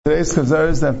Today's Chazar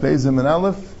is that Beizim and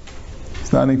Aleph,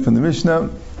 starting from the Mishnah.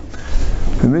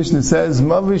 The Mishnah says,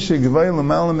 "Mavi shegavay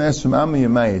l'malam esrim ami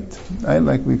yamayit." Right,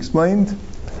 like we explained,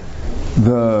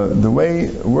 the way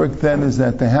it worked then is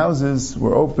that the houses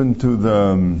were open to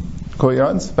the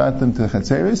koyans, batim to the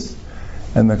chatzeris,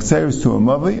 and the chatzeris to a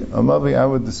mavi. A mavi I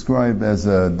would describe as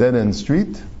a dead end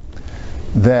street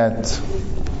that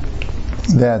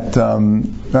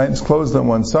right, it's closed on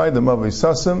one side. The mavi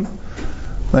sasim,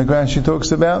 like Rashi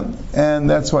talks about, and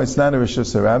that's why it's not a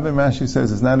Rishus HaRabim. Rashi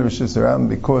says it's not a Rishus HaRabim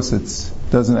because it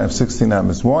doesn't have 16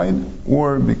 amas wide,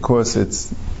 or because it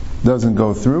doesn't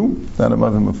go through. It's not a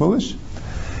Mavim Mafulish.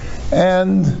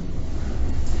 And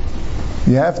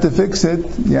you have to fix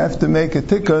it, you have to make a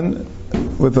tikkun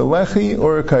with a lechi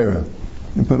or a kaira.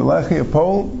 You put a lechi, a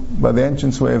pole, by the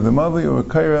entranceway of the Mavi, or a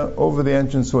kaira over the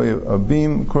entranceway, a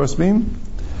beam, cross beam.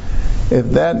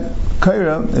 If that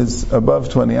kaira is above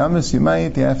 20 amas, you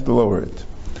have to lower it.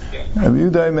 Rabbi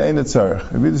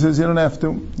Yehuda says you don't have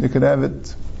to. You could have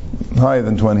it higher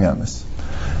than 20 amas.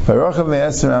 If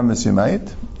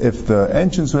the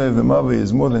entranceway of the Mavi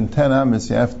is more than 10 amas,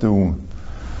 you have to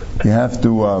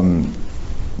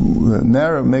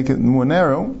narrow, make it more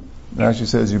narrow. Rashi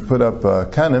says you put up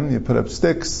kanim, you put up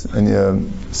sticks, and you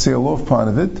seal off part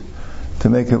of it to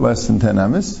make it less than 10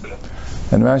 amas.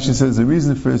 And Rashi says the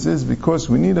reason for this is because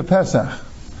we need a Pesach.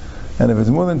 And if it's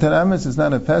more than 10 amas, it's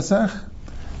not a Pesach,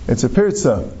 it's a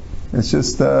pirza. It's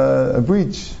just a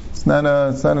breach. It's not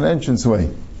an entranceway.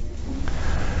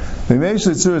 Maybe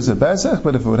actually tzuras a Pesach,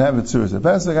 but if it would have a tzuras a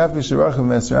Pesach,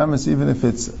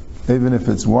 even if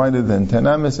it's wider than 10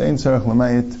 amas, ein tzarech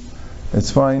l'mayit,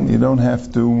 it's fine. You don't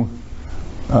have to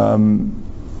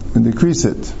decrease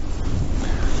it.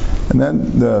 And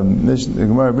then the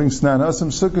Gemara brings Snan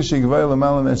Hasam Sukkah Shigvay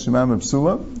Lamalam Eshimam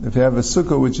Psula. If you have a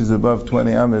sukkah which is above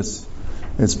 20 amas,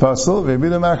 it's pasul.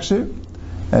 Ve'bida Makshir,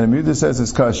 and Yehuda says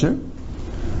it's kasher.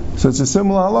 So it's a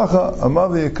similar halacha. A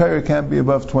mavi, a kaira can't be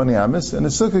above 20 amas, and a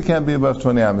sukkah can't be above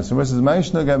 20 amas. And versus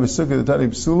Ma'ishna Gabi Sukkah the Tani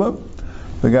Psula,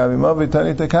 the Gabi Mavi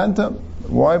Tani Takanta.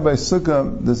 Why by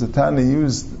sukkah does the Tani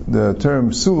use the term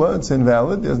psula? It's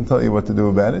invalid. He doesn't tell you what to do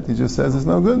about it. He just says it's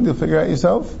no good. You'll figure out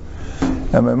yourself.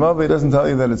 And my Mavi doesn't tell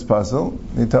you that it's possible.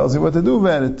 He tells you what to do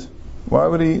about it. Why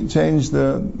would he change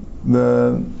the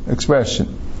expression?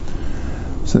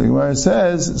 So the Gemara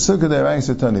says, Sukkah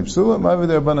de'raisa tani psula, Mavi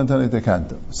de'rabanan tani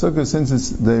tekanta. Sukkah, since it's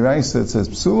de'raisa, it says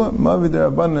psula, Mavi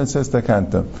de'rabanan, it says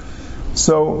tekanta.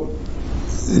 So,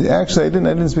 actually, I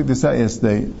didn't speak this out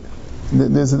yesterday.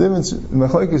 There's a difference,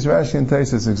 Machlokes Rashi and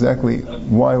Taisus, exactly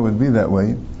why it would be that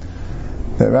way.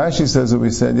 That Rashi says what we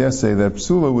said yesterday, that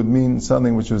psula would mean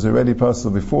something which was already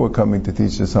possible before coming to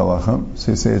teach this halacha.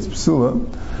 So you say it's psula.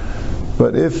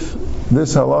 But if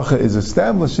this halacha is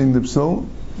establishing the psul,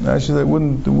 Rashi said the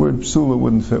word psula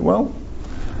wouldn't fit well.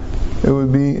 It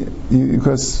would be,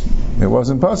 because it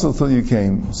wasn't possible till you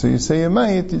came. So you say you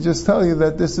might, you just tell you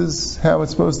that this is how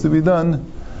it's supposed to be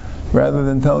done, rather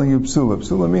than telling you psula.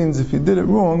 Psula means if you did it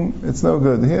wrong, it's no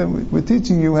good. Here, we're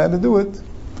teaching you how to do it.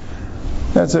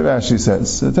 That's what Rashi says.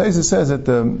 So Taisa says that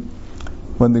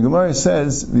when the Gemara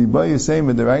says the Bayisem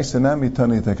is the Raisa Nami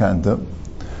Tani Takanta,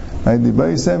 right? The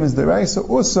Bayisem is the Raisa.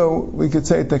 Also, we could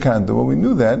say Takanta. Well, we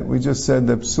knew that. We just said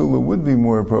that Psula would be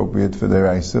more appropriate for the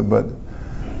Raisa, but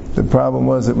the problem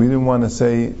was that we didn't want to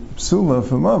say Psula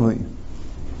for Mavli.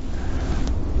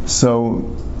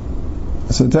 So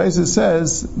Taisa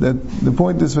says that the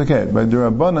point is forget. By the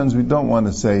Rabbanans, we don't want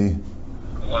to say.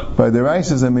 By the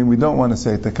Raisas, we don't want to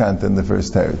say Takanta in the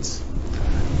first teretz.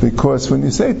 Because when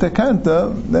you say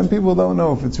Takanta, then people don't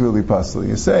know if it's really possible.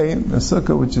 You say a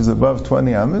sukkah which is above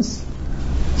 20 amas,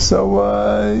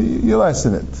 so you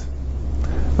lessen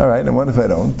it. Alright, and what if I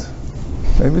don't?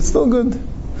 Maybe it's still good.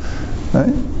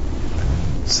 Right?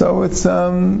 So it's,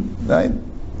 right?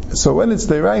 So when it's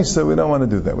the Raisa, we don't want to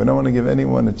do that. We don't want to give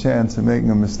anyone a chance of making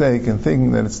a mistake and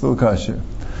thinking that it's still kosher.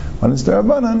 When it's the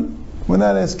Rabbanan, we're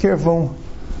not as careful.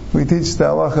 We teach the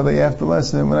halacha that you have to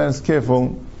lessen, we're not as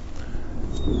careful,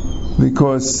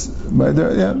 because by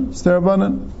the, it's the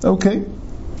Rabbanan. Okay.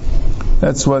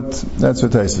 That's what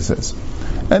Taisa says.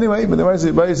 Anyway, but the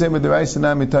Raisa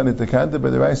Nami Tani Takanta, but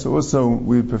the Raisa also,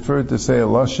 we prefer to say a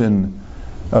lashon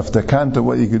of Takanta,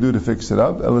 what you could do to fix it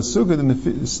up. El Sukkah, the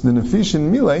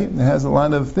Nefishin Milei, has a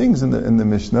lot of things in the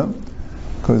Mishnah,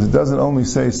 because it doesn't only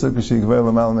say Sukkah Shigvei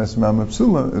L'mal Mesmam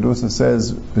Psula, it also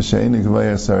says V'shein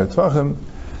Yigvei Asar Tvachim,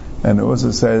 and it also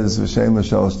says V'shein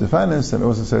L'shalosh Tefanis, and it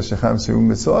also says Shecham Seum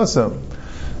Mitzalasa.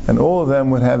 And all of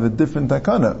them would have a different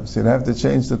takana. So you'd have to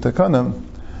change the takana.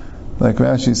 Like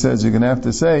Rashi says, you're going to have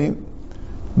to say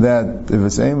that if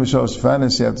it's Ein V'Shal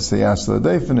Shvanis, you have to say Yasla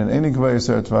Deifen, and any Kavay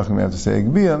Yisar Tvachim, you have to say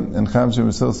Egbiyah, and Chamshim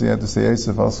V'Silsi, you have to say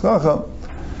Yisef Al Skacha.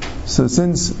 So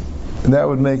since that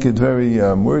would make it very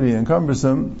wordy and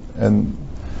cumbersome, and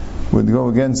would go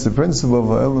against the principle of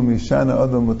Ha'elam Yishana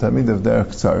Adam Mutamid of Derech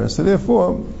Tzara, so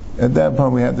therefore, at that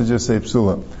point we had to just say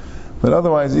Psula. But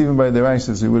otherwise, even by the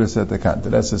Rishis, we would have said the Kanta.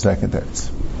 That's the second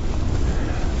text.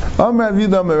 Amrav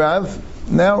Yudam Merav,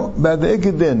 now, by the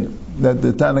Ikadin, that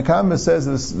the Tanakama says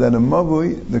is that a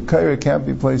Mavui, the Kaira can't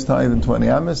be placed higher than 20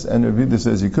 Amas, and Rav Yehuda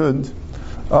says he could.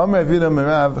 Amrav Yudam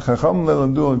Merav, Chacham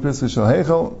Le'lamdu in Piska Shel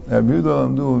Heichel, Rav Yehuda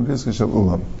Le'lamdu in Piska Shel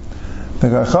Ulam. The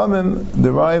Chachamim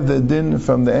derived the din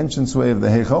from the entranceway of the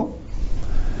Heichel,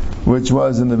 which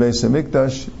was in the Beis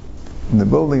HaMikdash, in the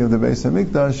building of the Beis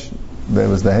HaMikdash. There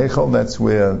was the Heichel,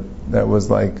 that was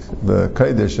like the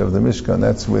Kodesh of the Mishkan,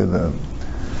 that's where the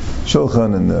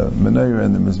Shulchan and the Menorah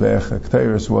and the Mizbeach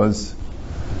HaKteris was.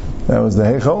 That was the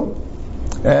Heichel.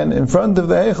 And in front of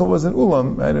the Heichel was an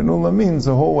Ulam, right? An Ulam means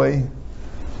a hallway,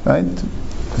 right?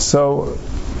 So,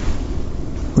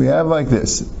 we have like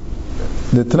this.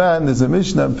 The Tran, there's a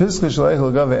Mishnah, Piska Shel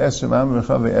Heichel Gave Esrim Amma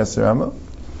Rechave Eser Amma.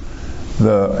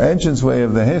 The entranceway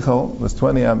of the Heichel was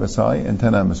 20 Amas high and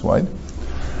 10 Amas wide.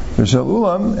 Rishal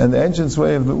Ulam, and the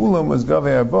entranceway of the Ulam was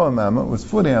Gavei Arba Amma, was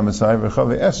 40 Amas high,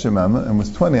 Rechavei Esher Amma, and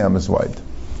was 20 Amas wide.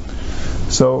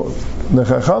 So, the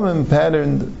Chachamim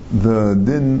patterned the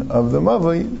din of the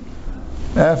Mavli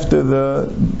after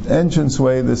the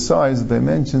entranceway, the size, the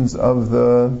dimensions of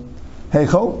the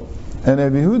Heichel, and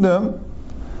Rabbi Yehuda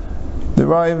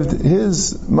derived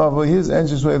his Mavli, his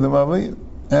entranceway of the Mavli,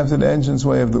 after the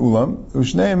entranceway of the Ulam,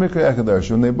 Ushnei Mikra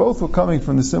Echadarshu, and they both were coming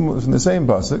from the same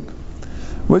pasuk.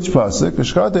 Which pasuk?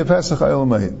 Shkate Pesach Ayil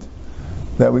Mayid.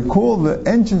 That we call the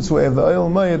entranceway of the Ayil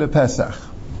Mayid a Pesach.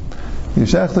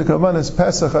 Yishach the Karban is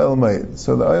Pesach Ayil Mayid.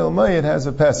 So the Ayil Mayid has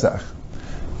a Pesach.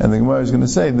 And the Gemara is going to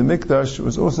say the Mikdash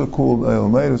was also called Ayil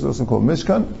Mayid, was also called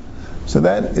Mishkan. So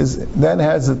that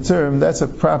has a term, that's a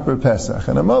proper Pesach.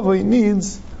 And a Mavli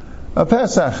needs a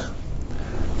Pesach.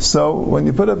 So when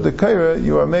you put up the Kaira,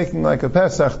 you are making like a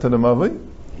Pesach to the Mavli.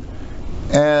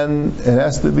 And it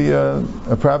has to be a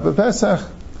proper Pesach.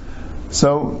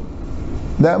 So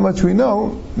that much we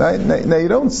know. Now you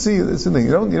don't see this thing.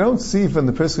 You don't see from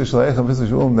the Piska Shel Heichel and Piska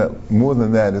Shel Ulam that more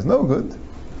than that is no good.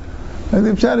 And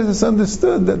the Pshat is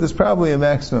understood that there's probably a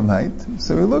maximum height.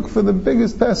 So we look for the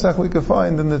biggest Pesach we could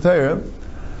find in the Torah,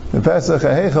 the Pesach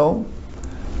HaHeichel,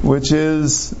 which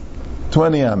is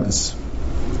 20 Amas.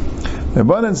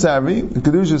 Rabbanan Savri, the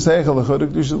Kedushas Heichel L'chud, the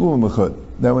Kedushas Ulam L'chud.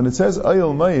 Now when it says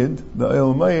Ayil Mayid, the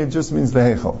Ayil Mayid just means the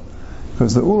Heichel.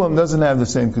 Because the Ulam doesn't have the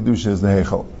same Kedusha as the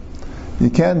Heichel. You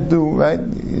can't do, right,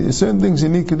 certain things you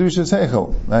need Kedushas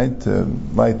Heichel, right, to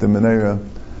light the Menorah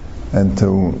and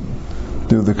to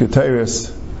do the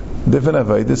Keteris. Different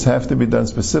Avaydis have to be done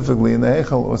specifically in the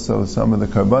Heichel. Also some of the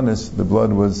Karbanis, the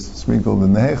blood was sprinkled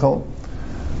in the Heichel.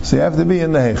 So you have to be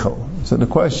in the Heichel. So the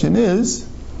question is,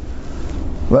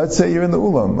 let's say you're in the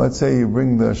Ulam. Let's say you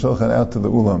bring the Shulchan out to the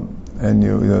Ulam, and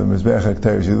you Mizbeach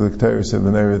HaKteris, you do the Keteris of the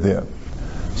Menorah there.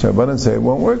 So Rabbanan say it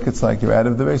won't work. It's like you're out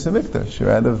of the Beis HaMikdash.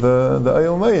 You're out of the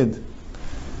Ayil Mayid.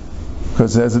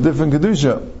 Because it has a different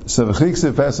Kedusha. So the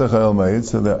Chiksiv Pesach Ayil Mayid,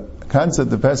 so the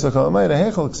concept of Pesach Ayil Mayid, a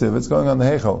Heichel Ksiv, it's going on the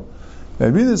Heichel.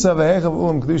 Rabbi Yehuda have a Heichel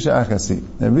Ulam Kedusha Achasi.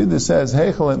 Rabbi Yehuda says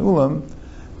Heichel and Ulam,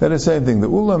 they're the same thing. The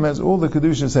Ulam has all the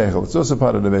Kedushas Heichel. It's also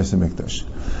part of the Beis HaMikdash.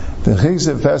 The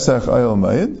Chiksiv Pesach Ayil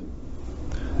Mayid,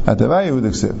 Atavai Yehuda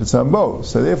Ksiv. It's on both.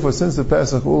 So therefore, since the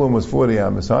Pesach Ulam was 40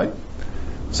 Amas high,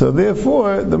 so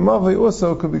therefore, the Mavli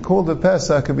also could be called a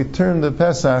Pesach, could be termed a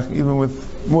Pesach even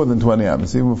with more than 20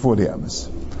 Amas, even with 40 Amas.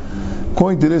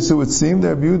 According to this, it would seem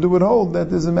that Rabbi Yehuda would hold that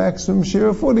there's a maximum share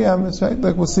of 40 Amas, right?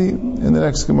 Like we'll see in the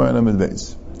next Gemara in Amud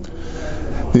Beis.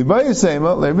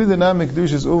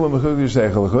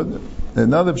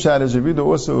 Another pshat is Rabbi Yehuda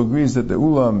also agrees that the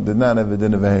Ulam did not have a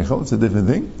din of a Heichel. It's a different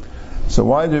thing. So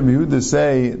why did Rabbi Yehuda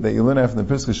say that you learn after the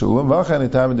Piska Shel Ulam?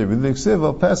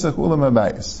 Pesach Ulam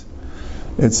Habayis.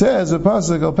 It says a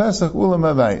pasuk al Pesach Ulam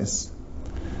Habayis.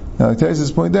 Now, the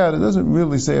Taisus point out it doesn't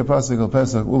really say a pasuk al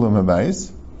Pesach Ulam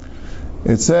Habayis.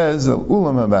 It says al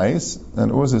Ulam Habayis,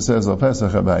 and also says al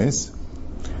Pesach Habayis.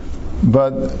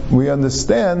 But we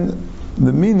understand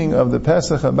the meaning of the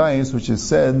Pesach Habayis, which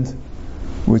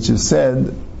is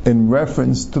said in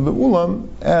reference to the Ulam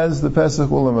as the Pesach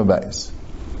Ulam Habayis.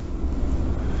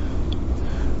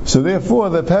 So therefore,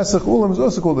 the Pesach Ulam is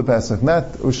also called the Pesach. Not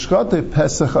Ushchate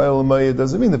Pesach Ayil Mayid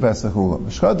doesn't mean the Pesach Ulam.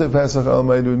 Ushchate Pesach Ayil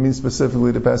Mayid would mean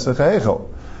specifically the Pesach HaHeichel.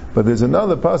 But there's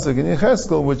another pasuk in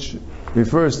Yecheskel which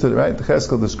refers to, right,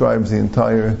 Yecheskel describes the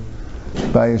entire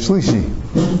Bayis Shlishi,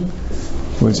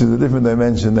 which is a different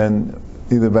dimension than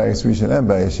either Bayis Rishon and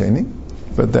Bayis Sheni,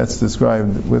 but that's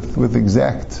described with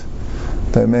exact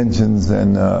dimensions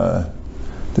and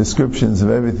descriptions of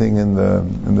everything in the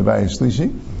Bayis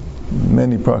Shlishi.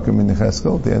 Many prakim in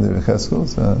Yecheskel, at the end of Yecheskel,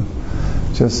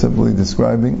 just simply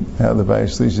describing how the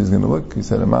Bayis Shlishi is going to look. He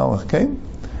said a Malach came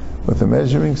with a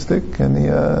measuring stick and he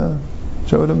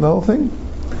showed him the whole thing.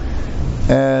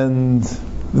 And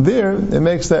there it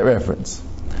makes that reference.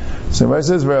 So where it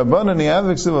says, "V'Rabbanan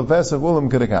Yavik Siv Pesach Ulam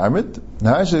Kedekamrit,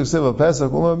 Hashik Siv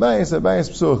Pesach Ulam Bayis Bayis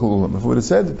Psuach Ulam." If it would have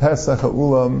said Pesach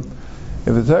Ulam,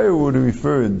 if the Torah would have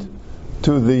referred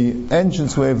to the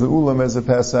entranceway of the Ulam as a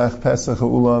Pesach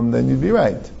Ulam, then you'd be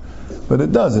right. But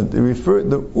it doesn't. The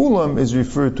Ulam is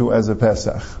referred to as a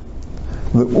Pesach.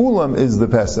 The Ulam is the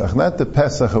Pesach, not the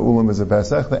Pesach Ulam is a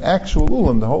Pesach. The actual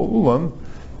Ulam, the whole Ulam,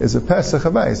 is a Pesach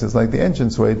Habayis. It's like the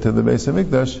entranceway to the Beis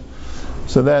HaMikdash,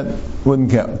 so that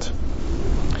wouldn't count.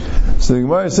 So the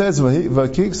Gemara says,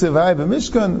 "V'kiksiv hay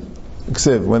b'mishkan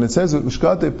ksiv." When it says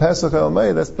Ushkate Pesach al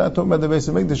May, that's not talking about the Beis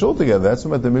HaMikdash altogether. That's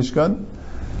talking about the Mishkan,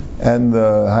 and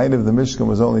the height of the Mishkan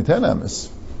was only 10 amas.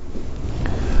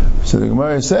 So the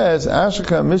Gemara says,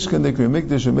 "Ashka Mishkan dikri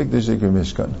Mikdash or Mikdash dikri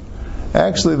Mishkan."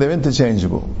 Actually, they're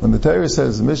interchangeable. When the Torah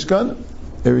says Mishkan,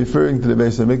 they're referring to the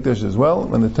Beis HaMikdash as well.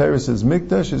 When the Torah says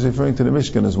Mikdash, it's referring to the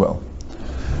Mishkan as well.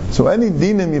 So any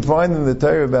dinim you find in the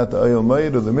Torah about the Oyel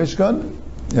Moed or the Mishkan,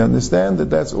 you understand that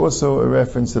that's also a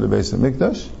reference to the Beis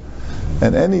HaMikdash.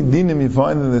 And any dinim you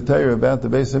find in the Torah about the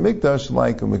Beis HaMikdash,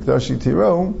 like a Mikdashi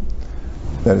Tiro,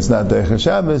 that it's not Derech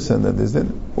HaShabbos, and that is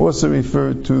also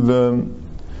refer to the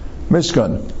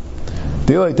Mishkan.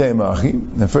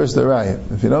 The first Arayah.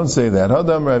 If you don't say that,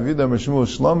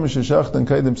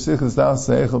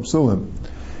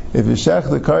 if you shach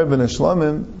the carbon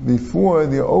shlamim before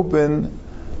you open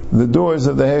the doors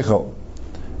of the Heichal,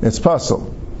 it's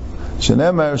pasul. It says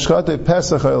Ushkate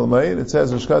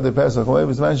Pesach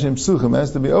it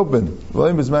has to be open.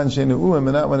 And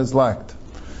not when it's locked.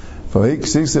 And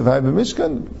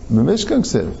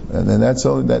then that's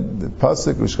only that the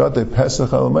pasuk Ushkate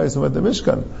Pesach al May is about the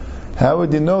Mishkan. How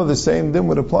would you know the same din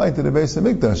would apply to the Beis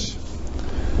HaMikdash?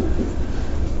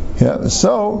 Yeah,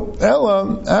 so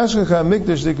Ella Ashkacha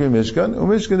Mikdash Dikri Mishkan,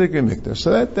 Umishkan Dikri Mikdash.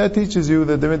 So that teaches you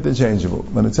that they're interchangeable.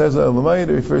 When it says Al Lamayid,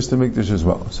 it refers to Mikdash as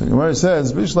well. So Gemara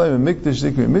says Bishleim Mikdash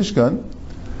Dikri Mishkan.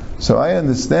 So I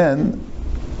understand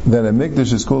that a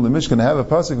Mikdash is called a Mishkan. I have a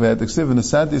pasuk that Ksiv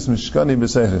Nesantis Mishkani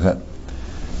B'Seichechem.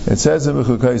 It says in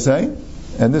Mechukaisai,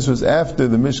 and this was after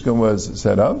the Mishkan was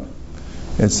set up.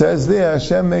 It says there,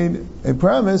 Hashem made a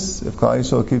promise, if Klal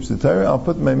Yisrael keeps the Torah, I'll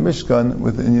put my Mishkan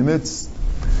within your midst.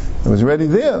 It was already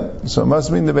there, so it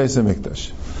must mean the Beis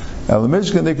HaMikdash. Now the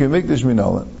Mishkan Dikri Mikdash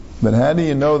Minolan. But how do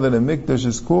you know that a Mikdash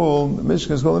is called, the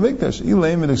Mishkan is called a Mikdash?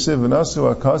 Ilaim V'Niksiv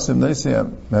V'Nasu Akasim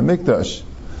Neisiyam HaMikdash.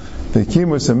 The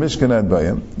Kimus HaMishkan Ad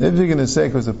Bayim. If you're going to say,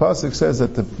 because the Pasuk says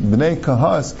that the Bnei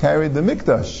Kahas carried the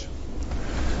Mikdash.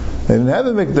 They didn't have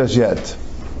a Mikdash yet.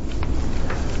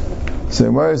 So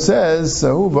where it says,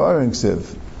 Sahu Ba'aring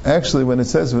Siv. Actually, when it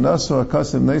says, V'Nasu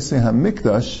Akasim Neisiyam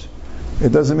HaMikdash,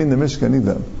 it doesn't mean the Mishkan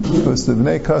either. Because the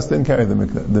Bnei Kahas didn't carry the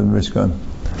Mishkan.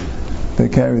 They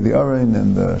carried the Aron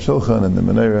and the Shulchan and the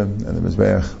Menorah and the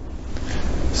Mizbeach.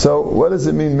 So, what does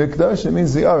it mean, Mikdash? It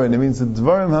means the Aron. It means the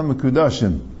Dvarim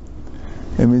HaMekudashim.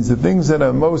 It means the things that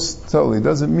are most holy. It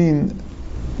doesn't mean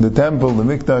the temple, the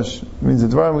Mikdash. It means the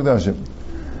Dvarim HaMekudashim.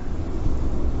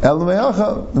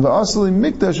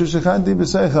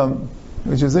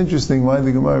 Which is interesting why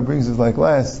the Gemara brings it like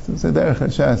last. It's a Derech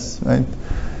HaShas, right?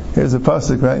 Here's a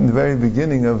pasuk right in the very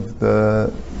beginning of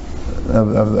the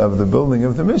building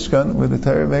of the Mishkan, where the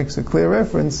Torah makes a clear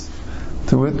reference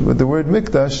to it with the word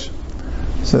Mikdash.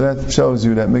 So that shows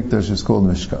you that Mikdash is called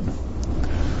Mishkan.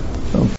 Okay.